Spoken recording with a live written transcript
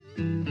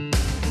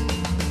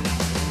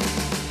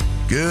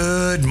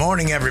Good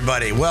morning,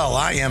 everybody. Well,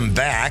 I am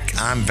back.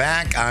 I'm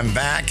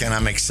back, and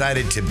I'm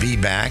excited to be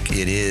back.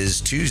 It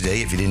is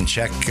Tuesday. If you didn't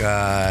check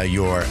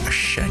your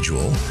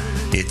schedule,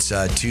 it's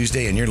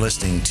Tuesday, and you're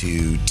listening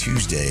to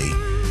Tuesday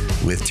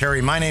with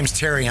Terry. My name's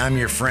Terry. I'm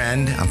your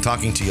friend. I'm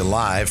talking to you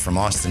live from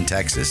Austin,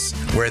 Texas,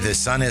 where the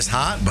sun is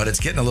hot, but it's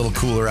getting a little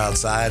cooler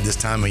outside this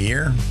time of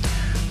year.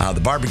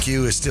 The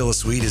barbecue is still as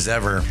sweet as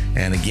ever.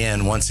 And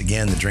again, once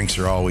again, the drinks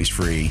are always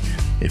free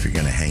if you're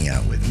going to hang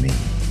out with me.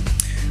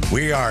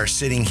 We are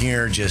sitting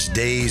here just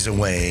days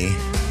away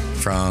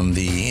from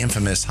the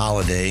infamous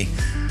holiday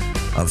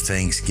of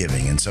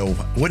Thanksgiving. And so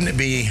wouldn't it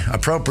be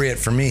appropriate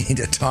for me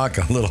to talk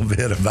a little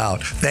bit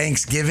about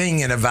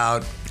Thanksgiving and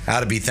about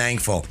how to be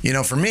thankful? You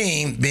know, for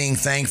me, being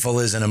thankful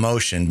is an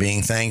emotion.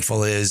 Being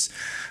thankful is,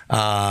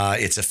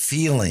 it's a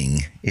feeling.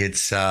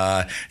 It's,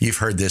 you've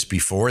heard this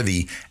before,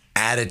 the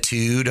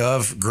attitude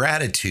of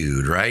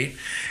gratitude, right?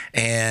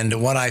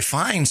 And what I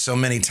find so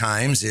many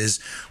times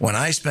is when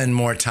I spend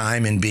more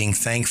time in being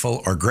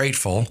thankful or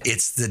grateful,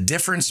 it's the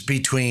difference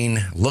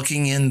between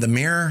looking in the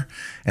mirror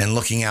and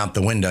looking out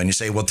the window. And you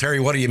say, well, Terry,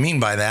 what do you mean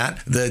by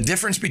that? The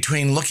difference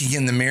between looking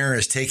in the mirror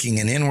is taking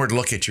an inward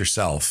look at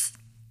yourself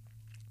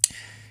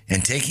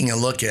and taking a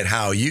look at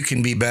how you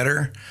can be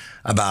better,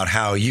 about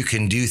how you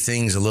can do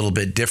things a little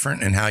bit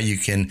different and how you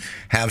can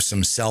have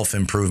some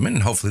self-improvement.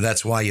 And hopefully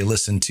that's why you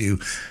listen to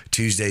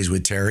Tuesdays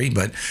with Terry.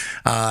 But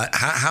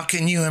how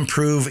can you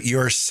improve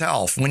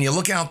yourself? When you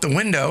look out the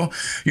window,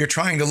 you're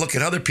trying to look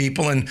at other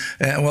people and,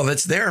 well,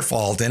 it's their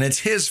fault and it's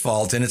his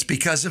fault and it's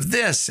because of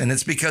this and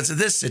it's because of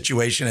this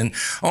situation. And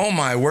oh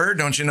my word,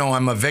 don't you know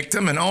I'm a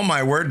victim? And oh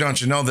my word, don't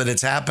you know that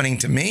it's happening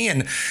to me?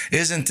 And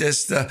isn't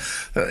this the...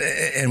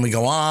 and we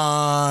go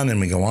on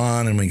and we go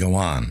on and we go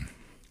on.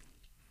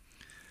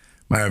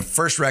 My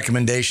first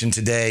recommendation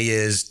today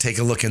is take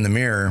a look in the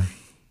mirror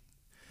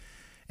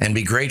and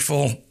be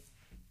grateful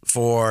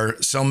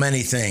for so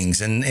many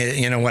things. And,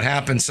 you know, what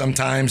happens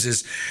sometimes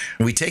is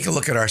we take a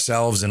look at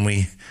ourselves and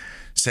we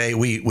say,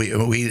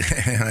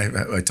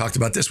 I talked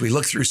about this, we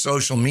look through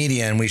social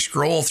media and we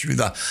scroll through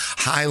the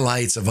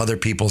highlights of other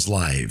people's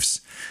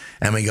lives.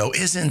 And we go,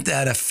 isn't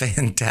that a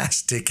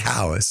fantastic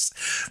house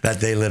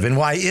that they live in?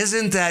 Why,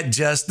 isn't that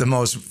just the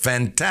most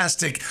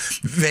fantastic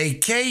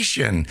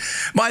vacation?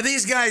 Why,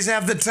 these guys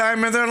have the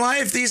time of their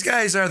life. These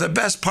guys are the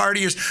best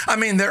partiers. I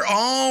mean, they're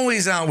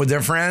always out with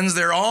their friends.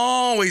 They're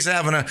always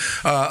having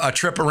a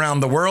trip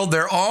around the world.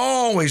 They're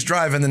always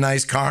driving the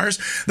nice cars.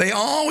 They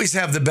always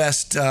have the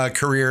best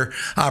career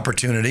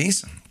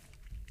opportunities.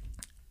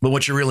 But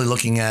what you're really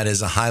looking at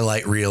is a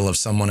highlight reel of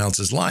someone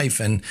else's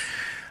life. And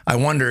I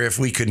wonder if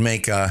we could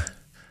make a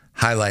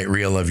highlight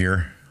reel of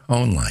your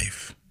own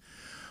life.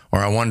 Or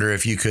I wonder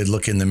if you could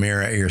look in the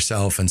mirror at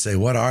yourself and say,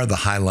 what are the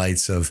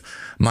highlights of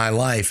my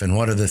life? And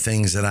what are the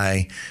things that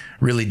I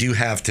really do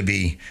have to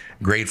be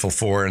grateful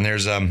for? And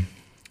there's, I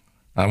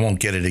won't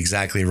get it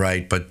exactly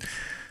right, but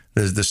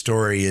the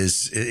story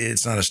is,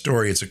 it's not a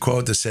story, it's a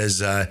quote that says,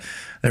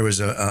 there was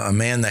a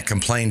man that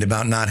complained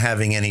about not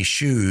having any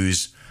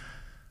shoes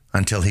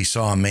until he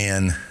saw a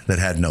man that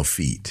had no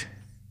feet.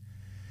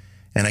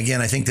 And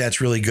again, I think that's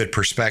really good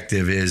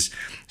perspective is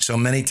so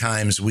many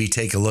times we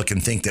take a look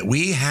and think that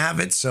we have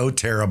it so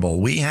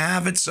terrible, we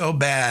have it so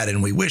bad,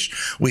 and we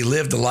wish we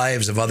lived the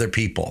lives of other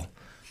people.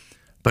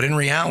 But in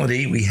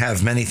reality, we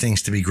have many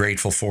things to be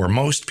grateful for.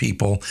 Most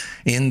people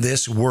in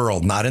this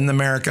world, not in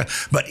America,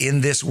 but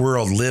in this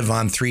world live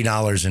on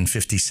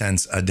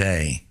 $3.50 a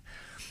day.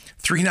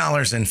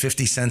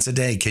 $3.50 a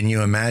day. Can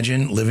you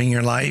imagine living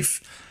your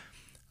life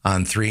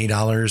on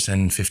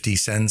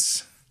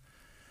 $3.50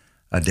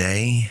 a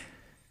day?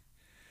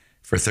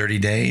 For 30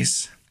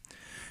 days.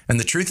 And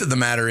the truth of the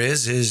matter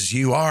is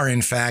you are,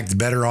 in fact,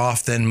 better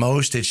off than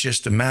most. It's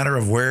just a matter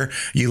of where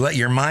you let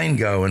your mind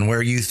go and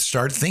where you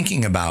start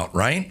thinking about,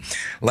 right?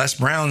 Les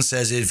Brown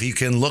says, if you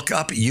can look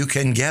up, you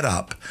can get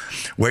up.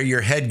 Where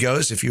your head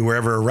goes, if you were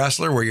ever a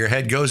wrestler, where your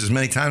head goes is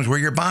many times where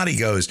your body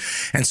goes.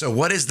 And so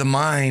what is the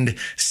mind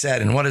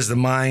set and what is the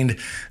mind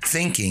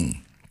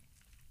thinking?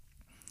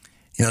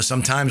 You know,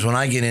 sometimes when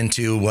I get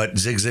into what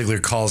Zig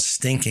Ziglar calls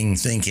stinking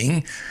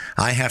thinking,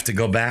 I have to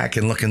go back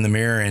and look in the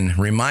mirror and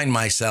remind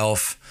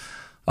myself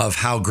of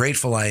how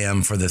grateful I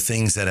am for the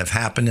things that have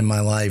happened in my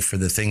life, for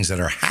the things that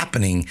are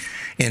happening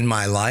in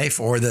my life,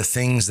 or the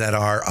things that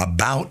are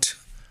about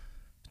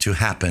to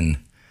happen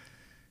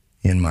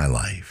in my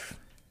life.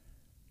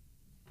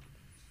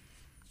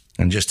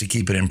 And just to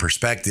keep it in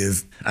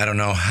perspective, I don't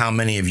know how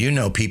many of you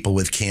know people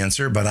with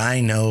cancer, but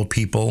I know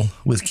people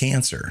with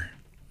cancer.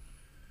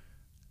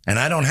 And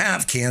I don't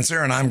have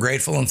cancer, and I'm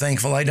grateful and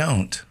thankful I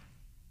don't.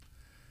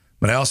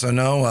 But I also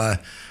know a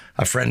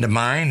friend of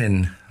mine,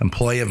 an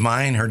employee of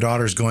mine, her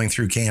daughter's going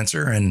through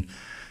cancer, and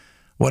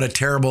what a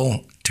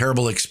terrible,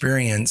 terrible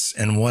experience,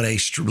 and what a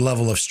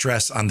level of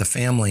stress on the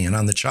family and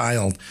on the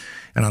child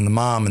and on the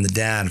mom and the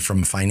dad,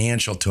 from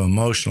financial to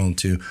emotional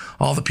to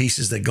all the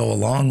pieces that go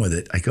along with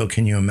it. I go,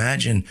 can you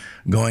imagine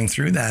going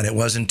through that? It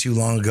wasn't too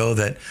long ago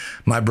that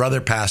my brother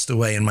passed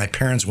away and my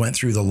parents went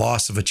through the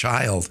loss of a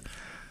child.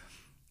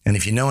 And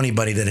if you know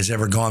anybody that has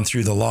ever gone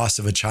through the loss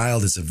of a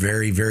child, it's a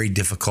very, very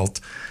difficult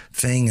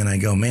thing. And I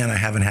go, man, I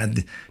haven't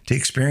had to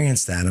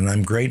experience that. And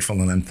I'm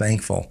grateful and I'm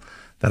thankful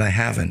that I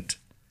haven't.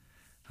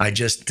 I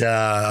just,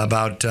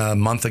 about a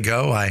month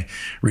ago, I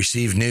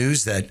received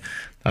news that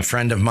a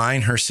friend of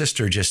mine, her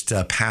sister just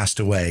passed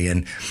away.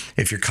 And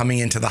if you're coming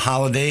into the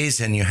holidays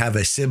and you have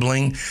a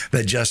sibling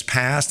that just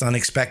passed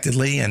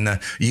unexpectedly in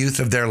the youth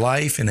of their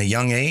life in a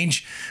young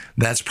age,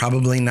 that's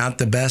probably not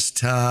the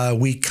best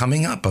week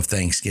coming up of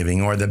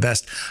Thanksgiving or the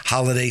best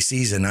holiday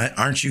season.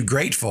 Aren't you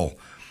grateful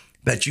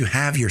that you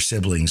have your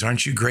siblings?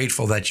 Aren't you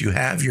grateful that you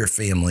have your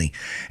family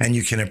and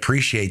you can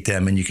appreciate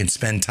them and you can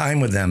spend time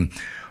with them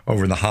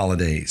over the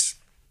holidays?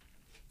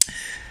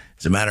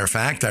 As a matter of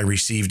fact, I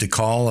received a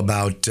call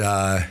about,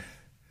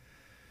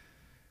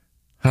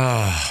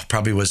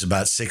 probably was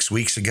about 6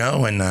 weeks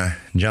ago, and a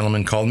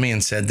gentleman called me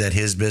and said that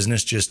his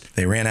business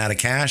they ran out of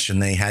cash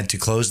and they had to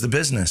close the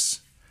business.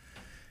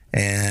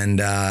 And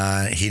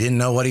he didn't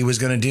know what he was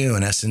going to do.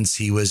 In essence,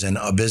 he was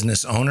a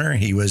business owner.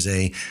 He was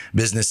a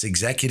business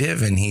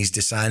executive, and he's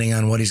deciding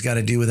on what he's got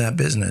to do with that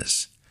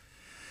business.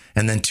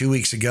 And then 2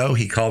 weeks ago,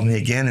 he called me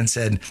again and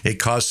said it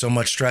caused so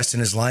much stress in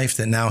his life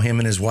that now him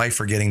and his wife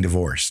are getting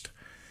divorced.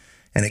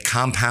 And it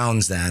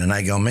compounds that. And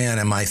I go, man,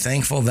 am I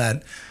thankful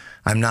that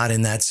I'm not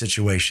in that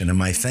situation?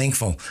 Am I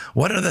thankful?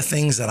 What are the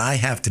things that I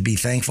have to be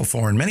thankful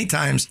for? And many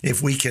times,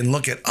 if we can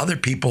look at other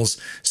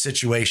people's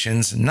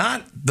situations,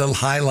 not the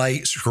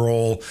highlight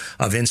scroll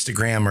of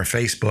Instagram or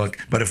Facebook,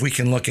 but if we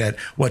can look at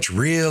what's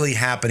really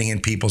happening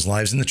in people's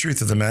lives, and the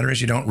truth of the matter is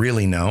you don't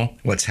really know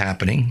what's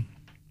happening.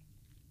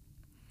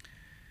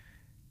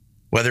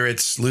 Whether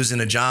it's losing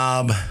a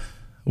job,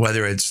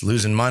 whether it's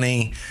losing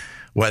money,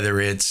 whether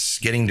it's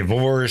getting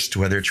divorced,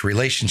 whether it's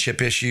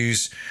relationship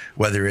issues,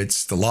 whether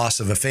it's the loss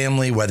of a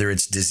family, whether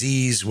it's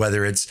disease,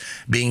 whether it's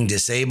being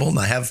disabled.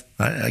 I'm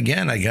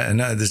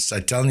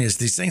telling you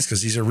these things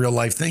because these are real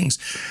life things.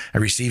 I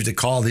received a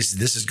call.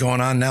 This is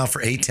going on now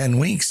for 8-10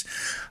 weeks.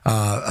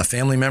 A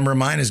family member of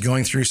mine is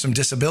going through some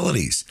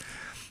disabilities.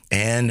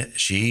 And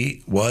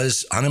she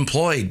was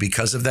unemployed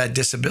because of that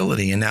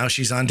disability. And now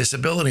she's on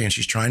disability and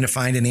she's trying to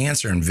find an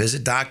answer and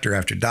visit doctor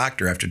after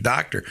doctor after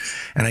doctor.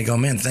 And I go,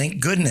 man, thank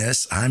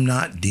goodness I'm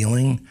not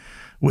dealing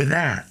with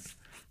that.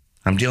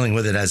 I'm dealing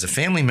with it as a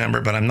family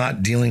member, but I'm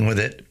not dealing with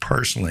it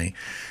personally.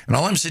 And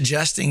all I'm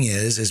suggesting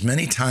is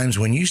many times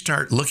when you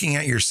start looking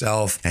at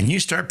yourself and you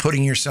start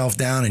putting yourself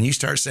down and you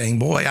start saying,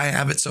 boy, I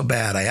have it so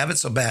bad. I have it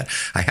so bad.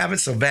 I have it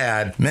so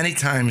bad. Many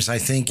times I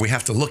think we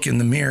have to look in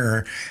the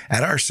mirror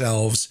at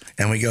ourselves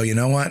and we go, you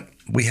know what?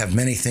 We have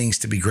many things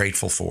to be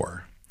grateful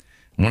for.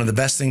 One of the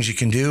best things you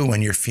can do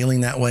when you're feeling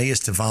that way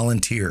is to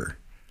volunteer.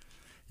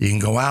 You can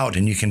go out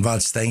and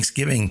it's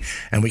Thanksgiving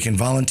and we can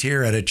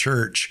volunteer at a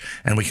church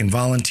and we can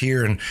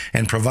volunteer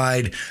and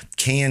provide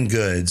canned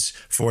goods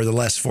for the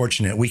less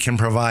fortunate. We can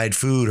provide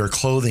food or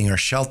clothing or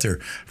shelter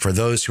for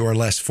those who are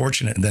less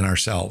fortunate than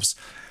ourselves.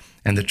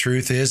 And the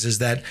truth is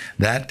that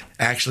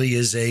actually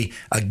is a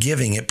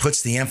giving. It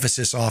puts the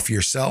emphasis off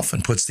yourself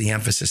and puts the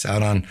emphasis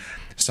out on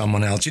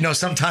someone else. You know,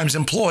 sometimes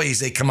employees,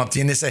 they come up to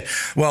you and they say,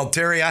 well,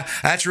 Terry,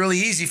 that's really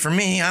easy for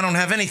me. I don't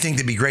have anything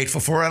to be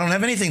grateful for. I don't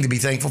have anything to be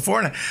thankful for.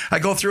 And I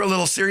go through a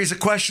little series of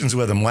questions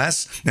with them,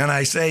 Wes. And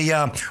I say,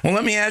 well,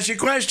 let me ask you a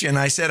question.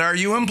 I said, are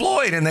you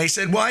employed? And they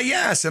said, why,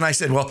 yes. And I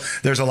said, well,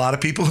 there's a lot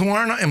of people who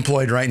aren't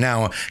employed right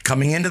now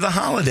coming into the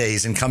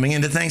holidays and coming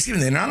into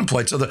Thanksgiving. They're not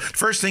employed. So the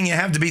first thing you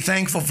have to be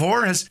thankful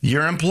for is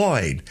you're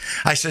employed.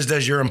 I says,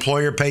 does your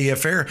employer pay you a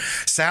fair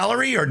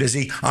salary or does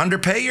he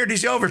underpay or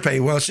does he overpay?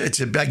 Well,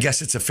 I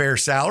guess it's a fair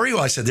salary.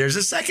 Well, I said, there's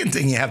a second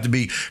thing you have to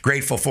be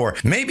grateful for.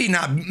 Maybe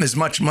not as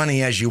much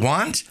money as you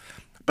want,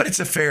 but it's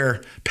a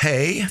fair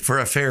pay for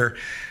a fair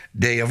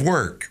day of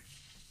work.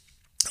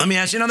 Let me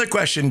ask you another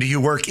question. Do you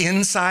work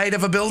inside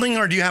of a building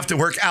or do you have to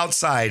work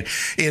outside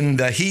in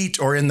the heat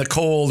or in the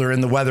cold or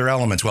in the weather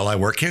elements? Well, I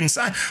work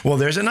inside. Well,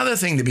 there's another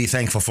thing to be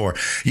thankful for.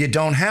 You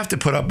don't have to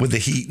put up with the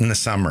heat in the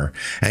summer.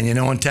 And you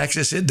know, in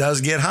Texas, it does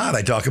get hot.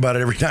 I talk about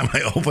it every time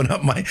I open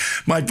up my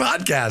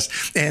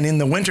podcast. And in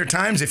the winter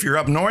times, if you're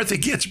up north, it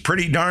gets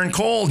pretty darn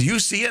cold. You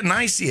see it and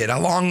I see it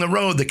along the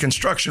road, the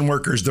construction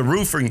workers, the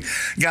roofing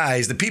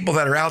guys, the people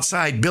that are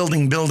outside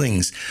building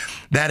buildings.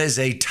 That is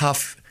a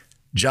tough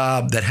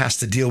job that has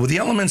to deal with the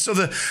elements. So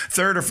the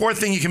third or fourth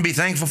thing you can be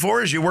thankful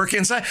for is you work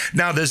inside.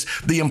 Now, does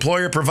the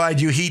employer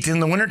provide you heat in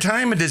the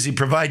wintertime? And does he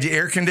provide you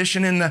air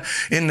conditioning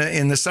in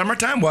the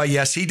summertime? Well,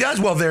 yes, he does.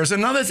 Well, there's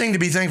another thing to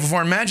be thankful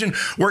for. Imagine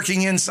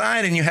working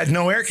inside and you had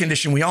no air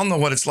conditioning. We all know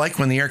what it's like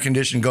when the air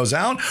conditioning goes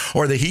out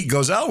or the heat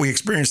goes out. We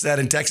experienced that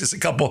in Texas a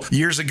couple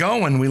years ago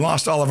when we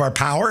lost all of our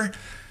power.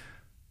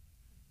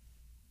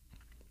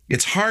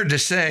 It's hard to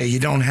say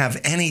you don't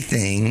have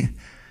anything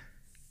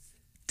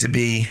to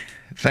be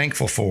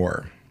thankful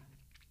for.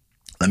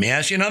 Let me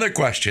ask you another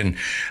question.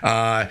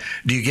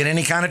 Do you get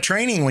any kind of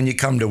training when you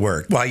come to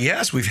work? Well,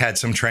 yes, we've had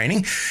some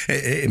training.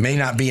 It may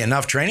not be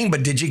enough training,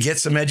 but did you get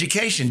some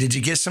education? Did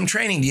you get some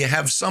training? Do you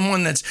have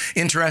someone that's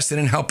interested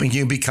in helping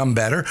you become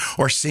better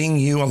or seeing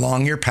you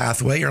along your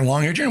pathway or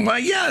along your journey? Well,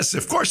 yes,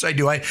 of course I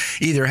do. I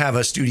either have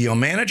a studio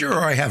manager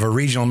or I have a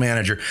regional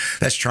manager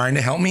that's trying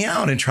to help me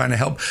out and trying to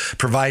help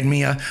provide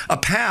me a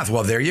path.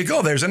 Well, there you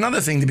go. There's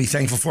another thing to be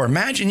thankful for.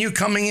 Imagine you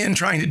coming in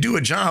trying to do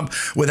a job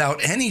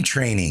without any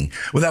training,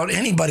 without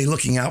anybody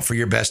looking out for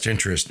your best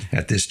interest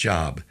at this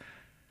job.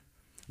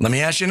 Let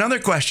me ask you another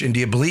question. Do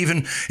you believe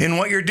in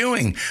what you're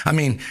doing? I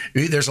mean,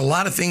 there's a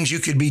lot of things you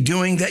could be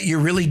doing that you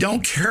really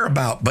don't care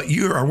about, but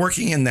you are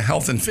working in the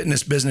health and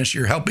fitness business.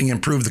 You're helping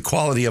improve the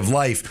quality of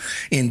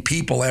life in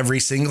people every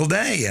single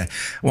day.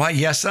 Why,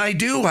 yes, I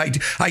do.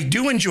 I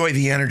do enjoy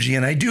the energy,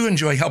 and I do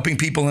enjoy helping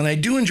people, and I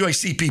do enjoy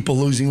see people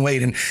losing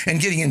weight and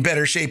getting in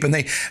better shape. And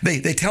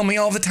they tell me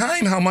all the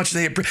time how much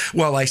they appreciate.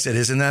 Well, I said,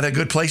 isn't that a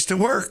good place to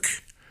work?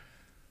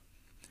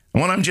 And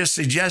what I'm just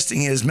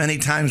suggesting is many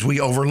times we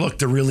overlook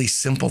the really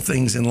simple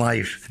things in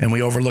life, and we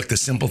overlook the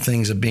simple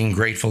things of being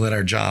grateful at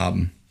our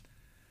job.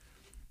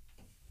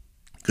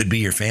 It could be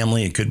your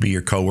family. It could be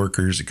your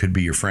coworkers. It could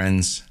be your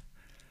friends.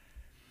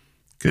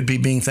 It could be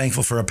being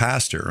thankful for a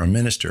pastor, or a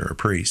minister, or a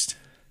priest,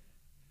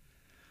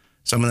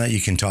 someone that you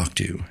can talk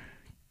to.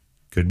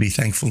 Could be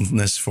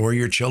thankfulness for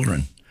your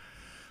children,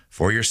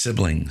 for your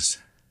siblings.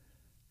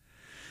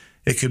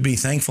 It could be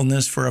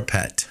thankfulness for a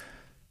pet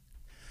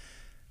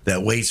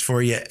that waits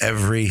for you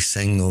every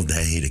single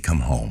day to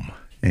come home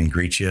and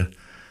greet you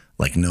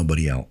like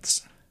nobody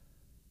else.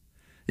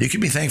 You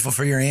can be thankful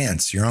for your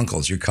aunts, your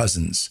uncles, your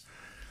cousins,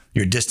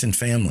 your distant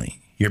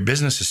family, your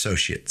business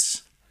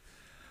associates.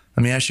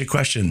 Let me ask you a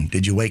question.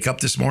 Did you wake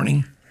up this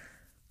morning?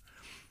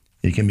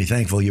 You can be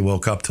thankful you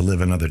woke up to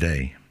live another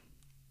day.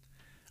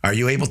 Are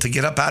you able to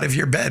get up out of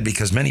your bed?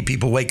 Because many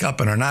people wake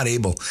up and are not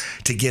able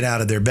to get out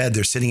of their bed.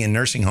 They're sitting in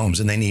nursing homes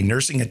and they need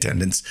nursing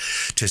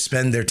attendants to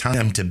spend their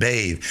time to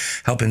bathe,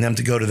 helping them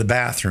to go to the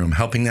bathroom,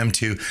 helping them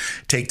to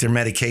take their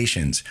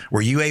medications.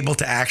 Were you able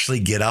to actually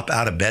get up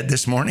out of bed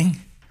this morning?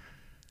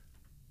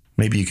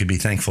 Maybe you could be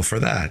thankful for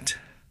that.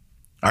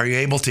 Are you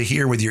able to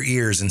hear with your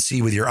ears and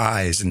see with your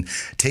eyes and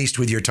taste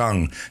with your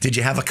tongue? Did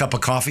you have a cup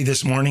of coffee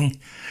this morning?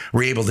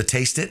 Were you able to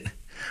taste it?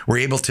 Were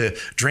you able to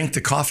drink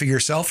the coffee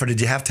yourself, or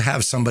did you have to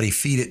have somebody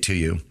feed it to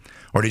you?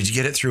 Or did you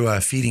get it through a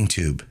feeding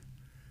tube?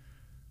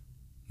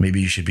 Maybe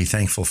you should be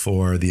thankful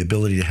for the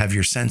ability to have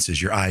your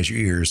senses, your eyes, your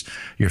ears,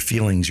 your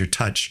feelings, your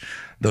touch,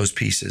 those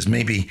pieces.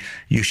 Maybe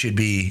you should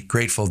be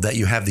grateful that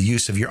you have the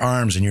use of your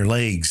arms and your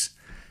legs,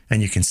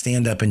 and you can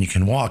stand up and you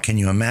can walk. Can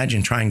you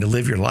imagine trying to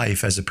live your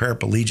life as a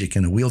paraplegic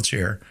in a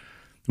wheelchair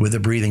with a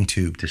breathing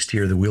tube to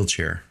steer the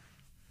wheelchair?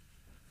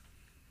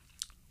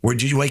 Or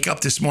did you wake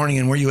up this morning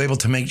and were you able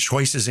to make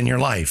choices in your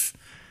life?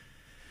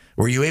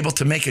 Were you able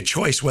to make a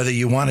choice whether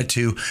you wanted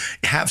to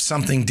have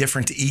something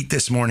different to eat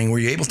this morning? Were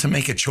you able to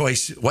make a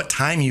choice what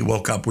time you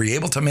woke up? Were you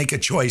able to make a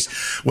choice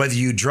whether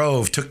you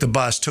drove, took the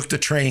bus, took the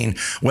train,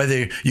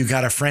 whether you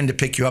got a friend to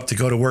pick you up to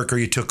go to work or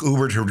you took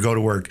Uber to go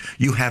to work?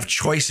 You have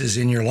choices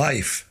in your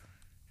life.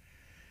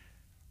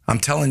 I'm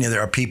telling you,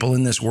 there are people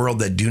in this world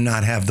that do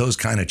not have those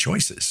kind of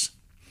choices.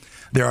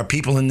 There are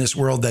people in this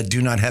world that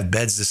do not have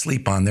beds to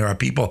sleep on. There are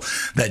people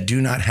that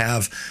do not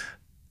have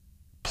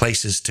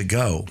places to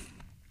go.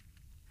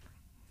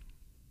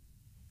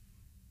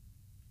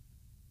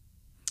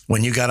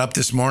 When you got up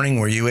this morning,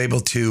 were you able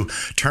to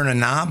turn a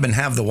knob and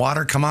have the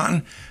water come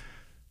on?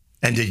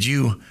 And did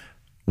you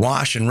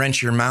wash and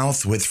rinse your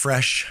mouth with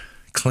fresh,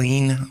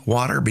 clean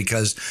water?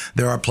 Because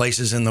there are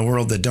places in the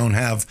world that don't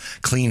have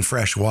clean,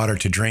 fresh water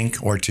to drink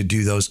or to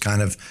do those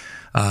kind of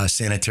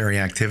sanitary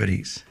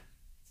activities.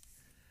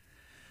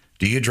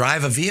 Do you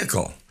drive a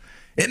vehicle?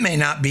 It may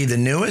not be the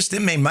newest.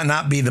 It may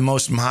not be the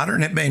most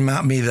modern. It may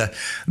not be the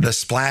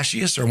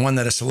splashiest or one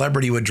that a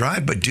celebrity would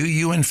drive, but do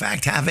you in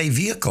fact have a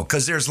vehicle?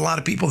 Because there's a lot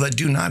of people that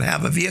do not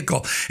have a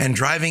vehicle, and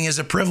driving is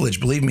a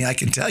privilege. Believe me, I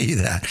can tell you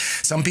that.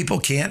 Some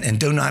people can't and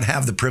do not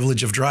have the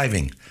privilege of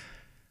driving.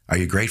 Are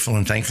you grateful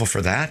and thankful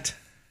for that?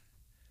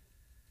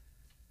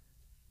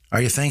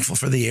 Are you thankful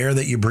for the air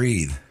that you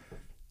breathe?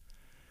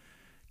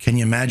 Can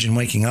you imagine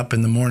waking up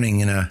in the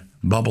morning in a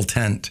bubble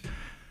tent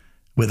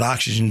with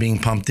oxygen being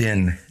pumped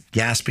in,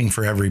 gasping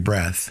for every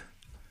breath?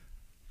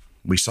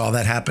 We saw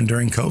that happen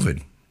during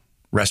COVID.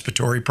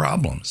 Respiratory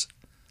problems.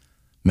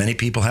 Many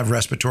people have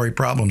respiratory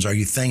problems. Are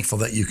you thankful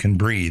that you can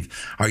breathe?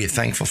 Are you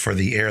thankful for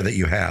the air that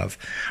you have?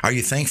 Are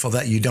you thankful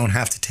that you don't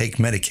have to take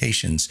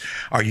medications?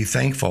 Are you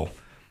thankful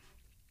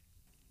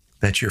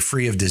that you're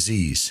free of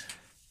disease?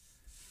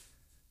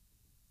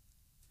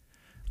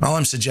 All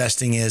I'm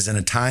suggesting is, in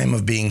a time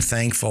of being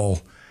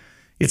thankful,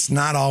 it's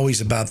not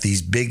always about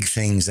these big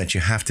things that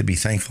you have to be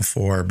thankful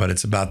for, but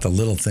it's about the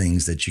little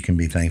things that you can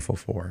be thankful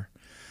for.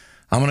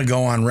 I'm going to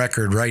go on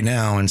record right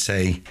now and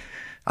say,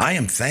 I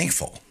am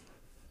thankful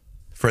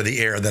for the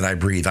air that I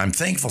breathe. I'm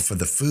thankful for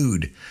the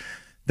food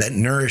that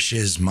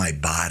nourishes my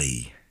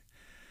body.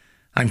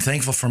 I'm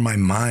thankful for my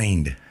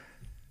mind.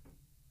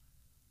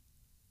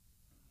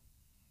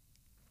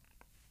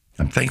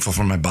 I'm thankful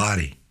for my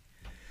body.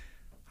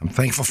 I'm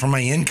thankful for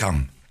my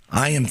income.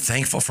 I am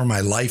thankful for my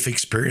life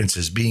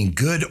experiences, being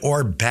good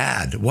or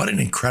bad. What an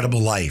incredible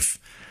life.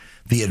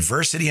 The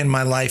adversity in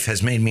my life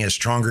has made me a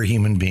stronger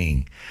human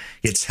being.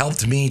 It's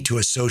helped me to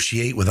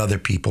associate with other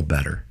people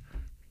better.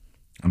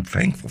 I'm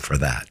thankful for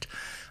that.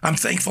 I'm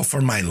thankful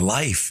for my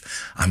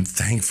life. I'm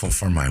thankful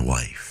for my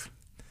wife.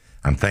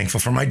 I'm thankful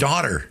for my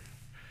daughter.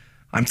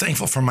 I'm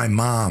thankful for my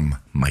mom,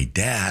 my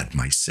dad,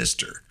 my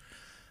sister,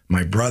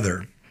 my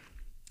brother.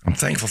 I'm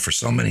thankful for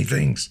so many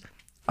things.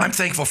 I'm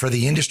thankful for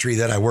the industry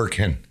that I work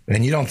in.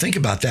 And you don't think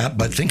about that,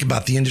 but think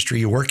about the industry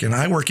you work in.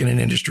 I work in an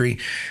industry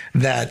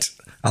that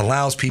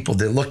allows people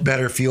to look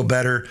better, feel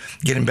better,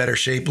 get in better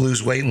shape,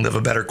 lose weight, and live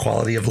a better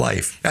quality of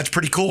life. That's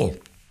pretty cool.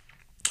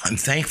 I'm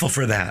thankful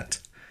for that.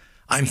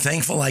 I'm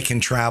thankful I can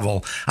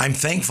travel. I'm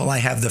thankful I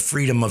have the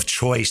freedom of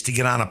choice to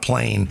get on a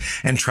plane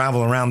and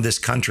travel around this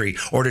country,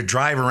 or to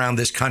drive around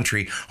this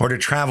country, or to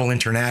travel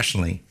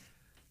internationally.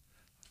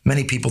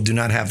 Many people do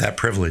not have that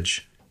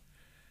privilege.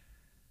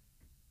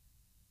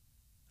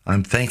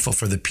 I'm thankful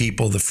for the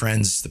people, the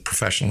friends, the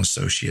professional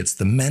associates,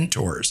 the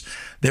mentors.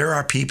 There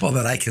are people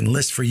that I can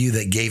list for you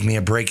that gave me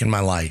a break in my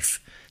life.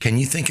 Can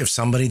you think of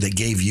somebody that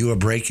gave you a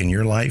break in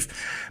your life?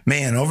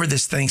 Man, over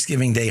this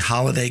Thanksgiving Day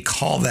holiday,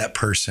 call that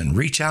person,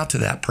 reach out to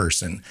that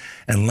person,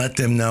 and let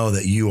them know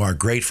that you are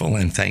grateful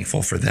and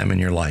thankful for them in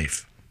your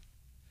life.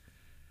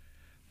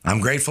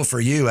 I'm grateful for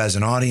you as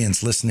an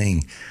audience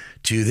listening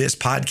to this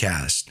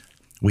podcast.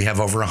 We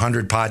have over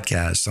 100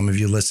 podcasts. Some of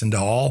you listen to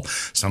all,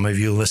 some of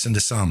you listen to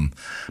some.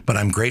 But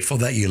I'm grateful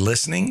that you're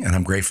listening, and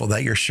I'm grateful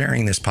that you're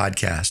sharing this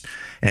podcast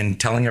and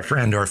telling a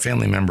friend or a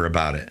family member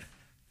about it.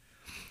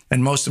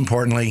 And most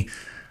importantly,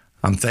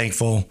 I'm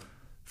thankful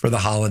for the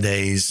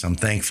holidays. I'm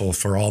thankful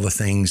for all the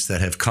things that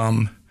have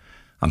come.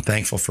 I'm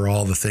thankful for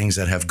all the things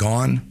that have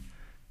gone.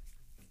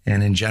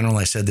 And in general,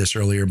 I said this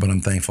earlier, but I'm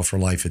thankful for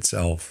life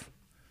itself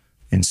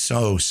in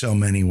so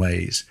many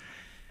ways.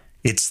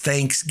 It's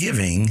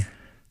Thanksgiving.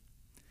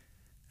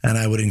 And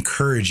I would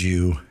encourage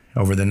you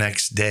over the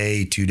next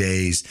day, 2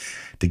 days,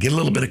 to get a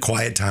little bit of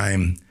quiet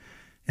time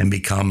and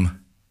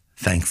become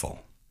thankful.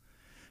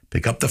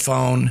 Pick up the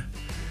phone,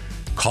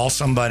 call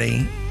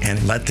somebody,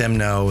 and let them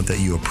know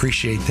that you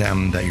appreciate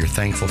them, that you're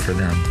thankful for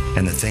them,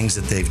 and the things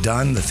that they've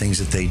done, the things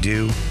that they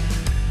do,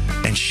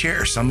 and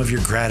share some of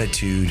your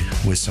gratitude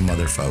with some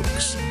other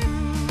folks.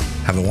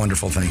 Have a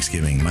wonderful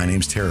Thanksgiving. My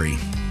name's Terry.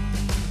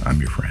 I'm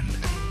your friend.